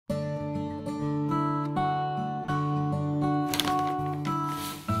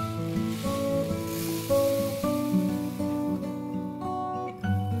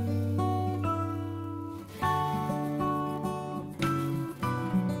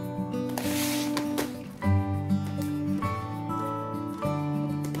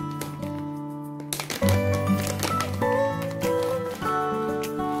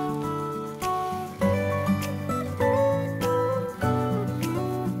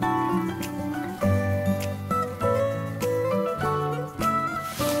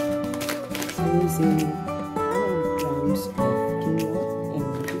I'm using 100 grams of quinoa and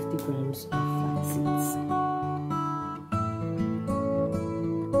 50 grams of flax seeds.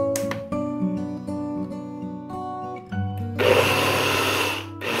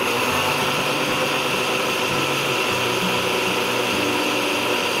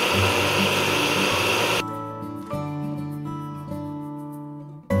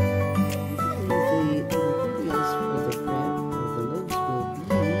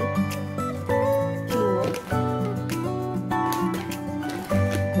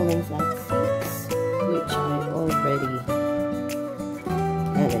 Flax seeds, which I already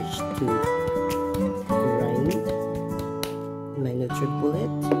managed to grind in my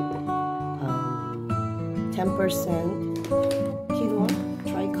NutriBullet. 10% quinoa,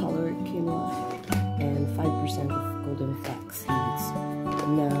 tricolor quinoa, and 5% of golden flax seeds.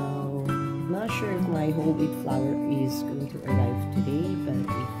 Now, I'm not sure if my whole wheat flour is going to arrive today, but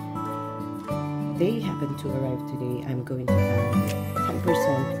if they happen to arrive today, I'm going to add 10%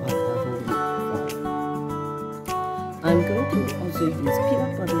 of the whole wheat flour. I'm going to also use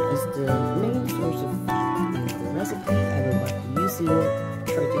peanut butter as the main source of fat in the recipe. I will not be using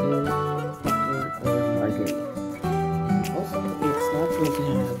shortening butter or margarine. And also, it's not going to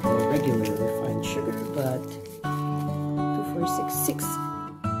have the regular refined sugar, but 6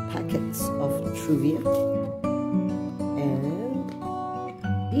 packets of Stevia. And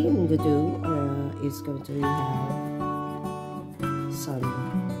in the dough is going to have some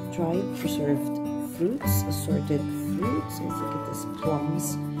dried preserved fruits, assorted fruits. I think it is plums,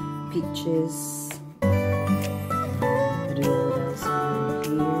 peaches. I don't know what else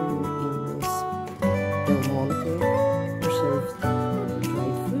here in this Del Monte preserved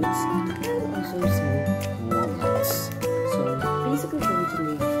dried fruits, and also some walnuts. So basically going to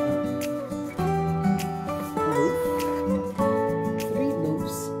make a loaf, 3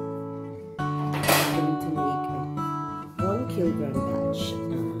 loaves. I'm going to make a 1 kilogram batch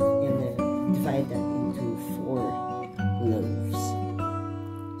and then divide that into 4 loaves.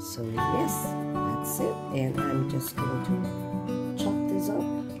 So yes, that's it, and I'm just going to chop this up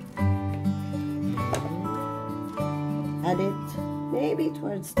and add it maybe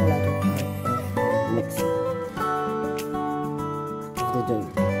towards the latter part of the mixing of the dough.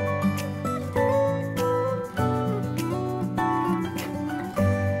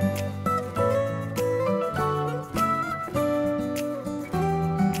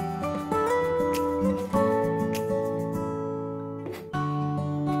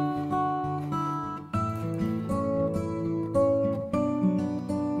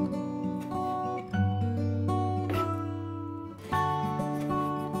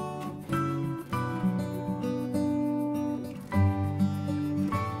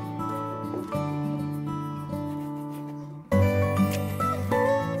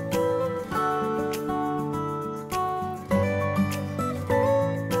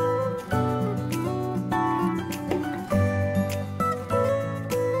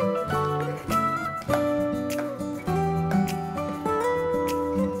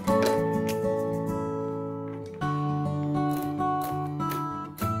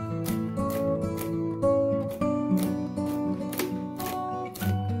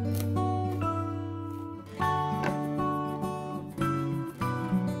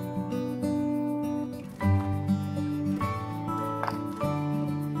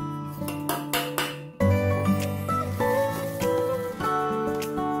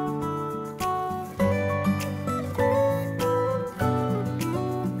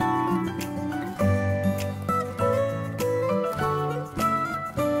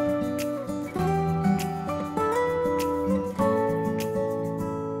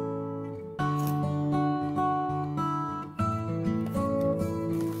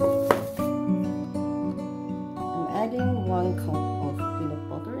 Adding 1 cup of peanut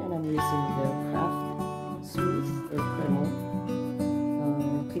butter, and I'm using the Kraft Smooth or Cremo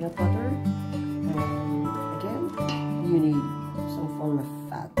peanut butter. And again, you need some form of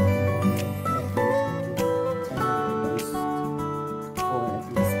fat. For at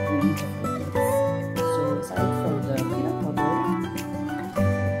least 3 to 4 days. So aside from the peanut butter,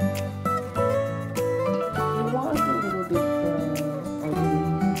 you want a little bit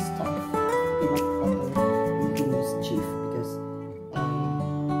oily stuff peanut butter. Chief, because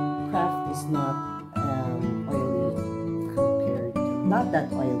Kraft is not oily compared to, not that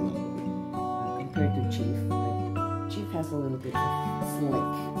oily compared to Chief, but Chief has a little bit of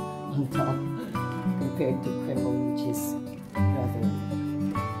slick on top compared to Cremo, which is rather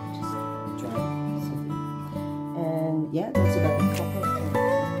just dry something. And yeah, that's about a cup of butter.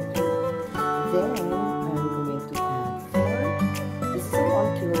 Then I'm going to add 4. This is a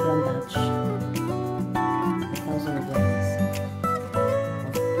 1 kilogram batch.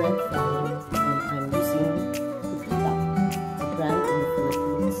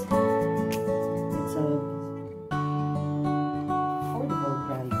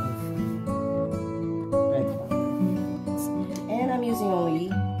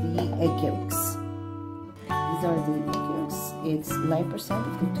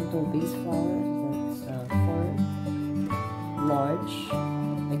 the total base flour. That's 4 large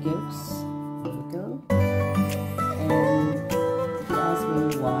egg yolks. There we go. And if you ask me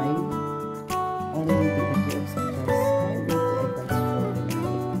why only the egg yolks, because I need the egg whites for my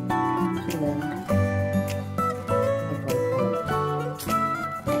tuna egg white omelette.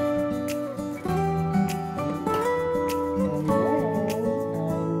 And then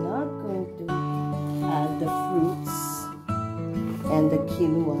I'm not going to add the fruits and the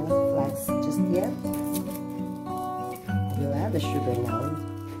quinoa flax just yet. We'll add the sugar now.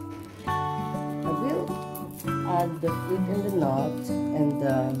 I will add the fruit and the nut and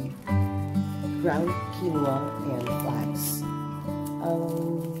the ground quinoa and flax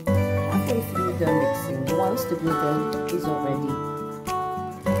halfway through the mixing, once the gluten is already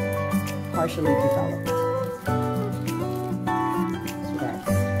partially developed. So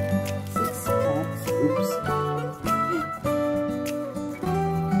that's 6 cups, oops,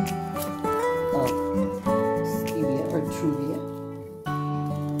 of stevia or truvia.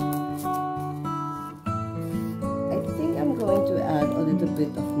 I think I'm going to add a little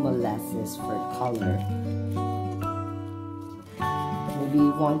bit of molasses for color. Maybe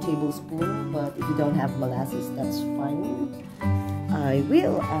 1 tablespoon, but if you don't have molasses, that's fine. I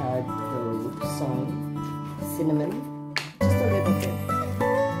will add some cinnamon, just a little bit,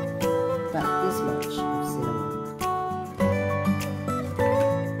 about this much of cinnamon.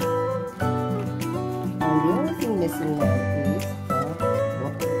 And the only thing missing now is the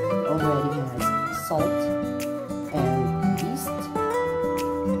water. It already has salt and yeast,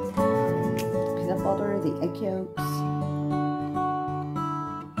 peanut butter, the egg yolks,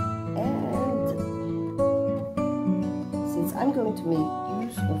 and since I'm going to make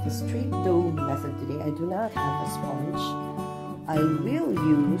use of the straight dough method today, I do not have a sponge. I will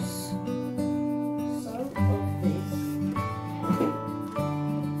use some of this,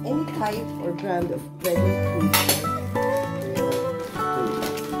 any type or brand of breading cookie.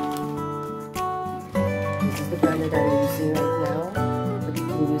 This is the brand that I'm using right now, but you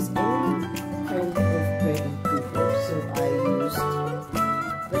can use any kind of breading cookie. So I used,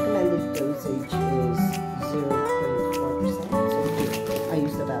 recommended dosage is 0.4%. So I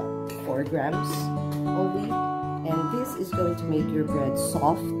used about 4 grams only, and this is going to make your bread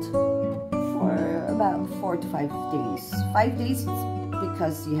soft for about 4 to 5 days. 5 days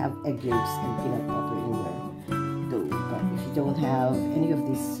because you have egg yolks and peanut butter in your dough, but if you don't have any of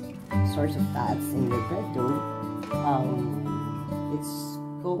these sorts of fats in your bread dough, it's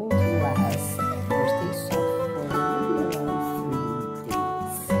going to last or stay soft for maybe around 3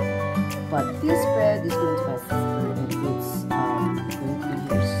 days. But this bread is going to last longer, and it's going to be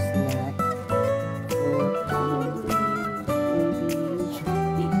your snack for probably maybe 2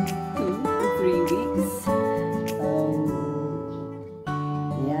 to 3 weeks.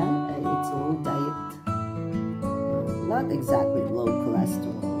 Yeah, it's low diet, not exactly low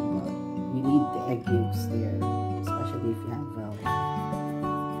cholesterol, but you need the egg yolks there, especially if you have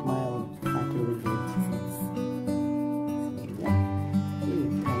mild fatty liver disease. So yeah,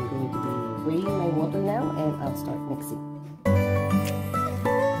 I'm going to be weighing my water now, and I'll start mixing.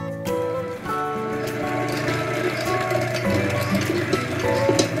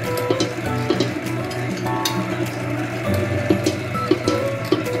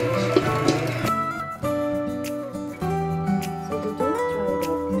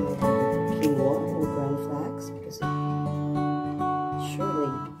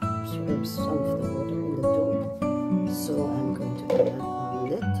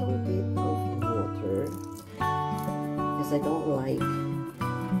 I don't like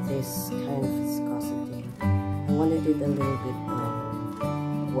this kind of viscosity. I wanted it a little bit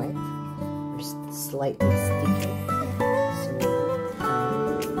wet or slightly sticky. So I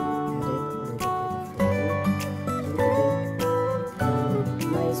added a little bit of water, a little bit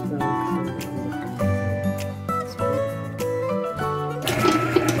nice brown color in the pan. It's beautiful.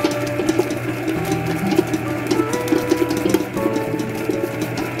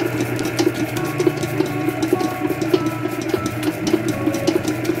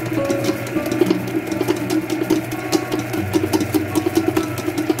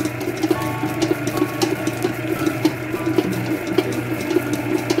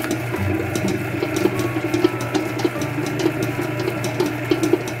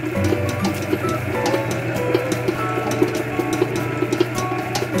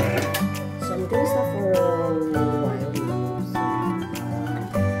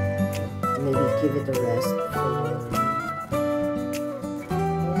 Give it a rest for I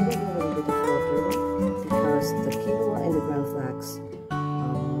added a little bit of water because the quinoa and the ground flax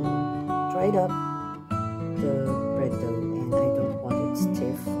dried up the bread dough, and I don't want it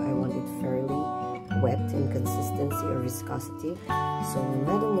stiff. perfect in consistency or viscosity, so I'm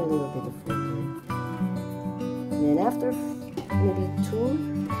adding a little bit of water. And then after maybe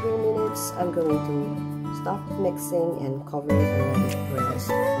 2-3 minutes, I'm going to stop mixing and cover it and let it rest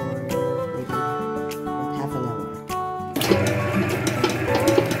for maybe about half an hour.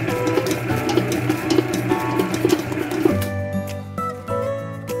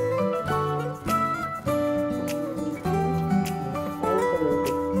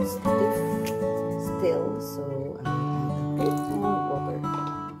 So I'm going to add a bit more water.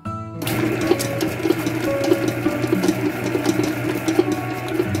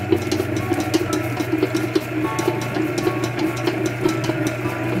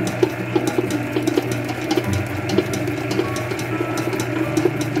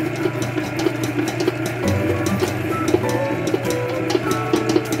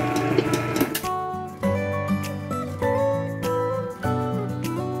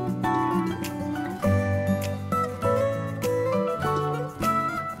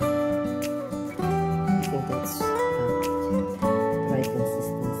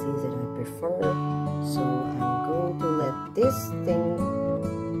 This thing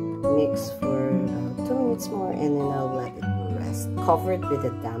mix for 2 minutes more, and then I'll let it rest, covered with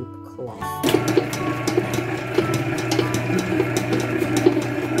a damp cloth.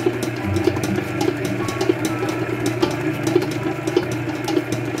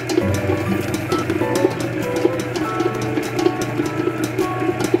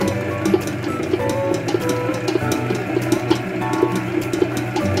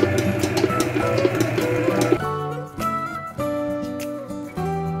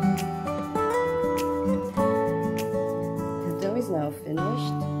 Now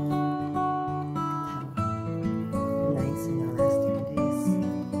finished. How nice and elastic it is.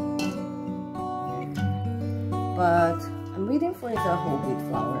 But I'm waiting for the whole wheat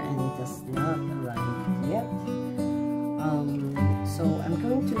flour and it does not arrive yet. So I'm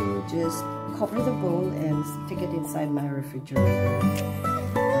going to just cover the bowl and stick it inside my refrigerator.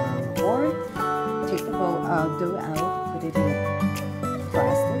 Or take the dough out, put it in a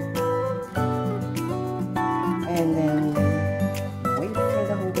plastic, and then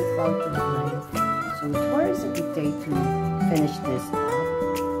so tomorrow is a good day to finish this up.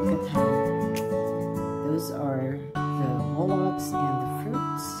 Look at how those are the walnuts and the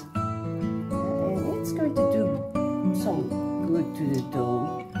fruits, and it's going to do some good to the dough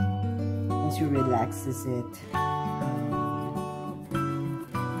once you relaxes it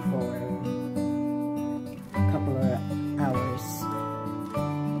for a couple of hours.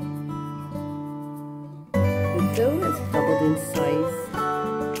 The dough has doubled in size.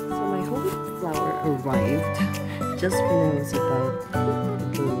 Arrived just when I was about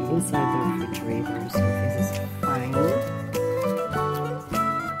to go inside the refrigerator, so this is fine,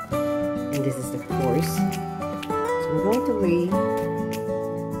 and this is the course. So I'm going to weigh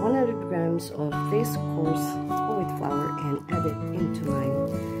 100 grams of this coarse whole wheat flour and add it into my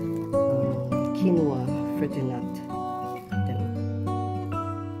quinoa for the nut.